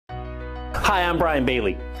Hi, I'm Brian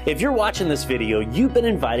Bailey. If you're watching this video, you've been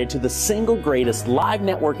invited to the single greatest live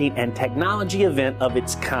networking and technology event of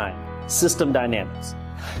its kind, System Dynamics.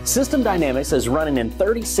 System Dynamics is running in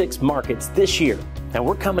 36 markets this year, and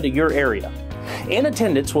we're coming to your area. In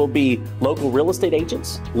attendance will be local real estate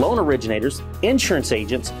agents, loan originators, insurance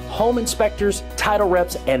agents, home inspectors, title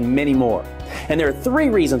reps, and many more. And there are 3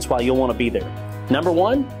 reasons why you'll want to be there. Number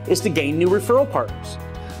 1 is to gain new referral partners.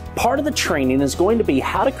 Part of the training is going to be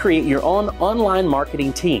how to create your own online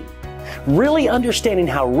marketing team. Really understanding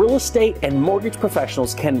how real estate and mortgage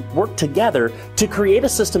professionals can work together to create a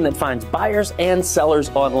system that finds buyers and sellers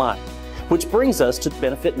online. Which brings us to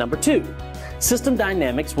benefit number 2. System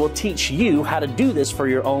Dynamics will teach you how to do this for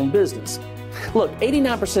your own business. Look,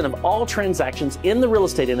 89% of all transactions in the real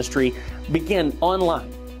estate industry begin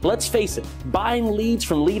online. Let's face it, buying leads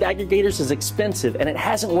from lead aggregators is expensive and it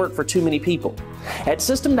hasn't worked for too many people. At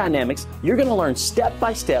System Dynamics, you're going to learn step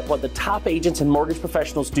by step what the top agents and mortgage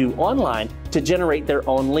professionals do online to generate their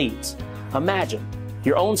own leads. Imagine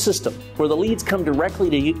your own system where the leads come directly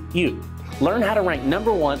to you. Learn how to rank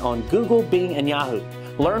number 1 on Google, Bing, and Yahoo.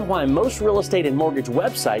 Learn why most real estate and mortgage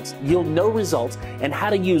websites yield no results and how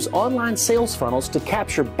to use online sales funnels to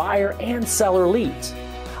capture buyer and seller leads.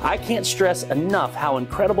 I can't stress enough how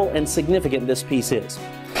incredible and significant this piece is.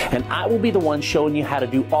 And I will be the one showing you how to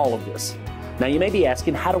do all of this. Now you may be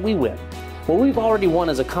asking, how do we win? Well, we've already won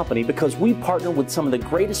as a company because we partner with some of the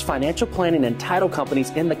greatest financial planning and title companies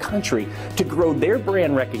in the country to grow their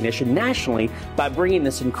brand recognition nationally by bringing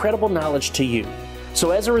this incredible knowledge to you. So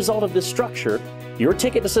as a result of this structure, your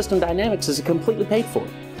ticket to System Dynamics is completely paid for.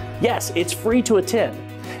 Yes, it's free to attend.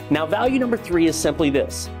 Now value number 3 is simply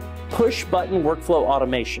this. Push button workflow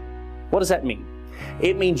automation. What does that mean?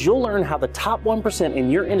 It means you'll learn how the top 1% in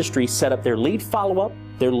your industry set up their lead follow-up,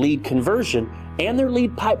 their lead conversion, and their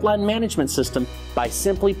lead pipeline management system by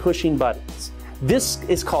simply pushing buttons. This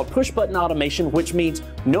is called push button automation, which means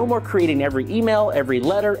no more creating every email, every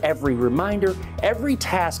letter, every reminder, every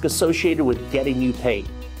task associated with getting you paid.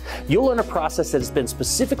 You'll learn a process that has been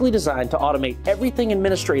specifically designed to automate everything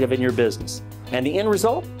administrative in your business. And the end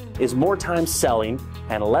result is more time selling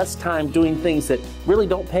and less time doing things that really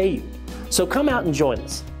don't pay you. So come out and join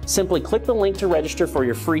us. Simply click the link to register for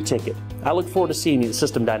your free ticket. I look forward to seeing you at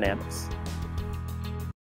System Dynamics.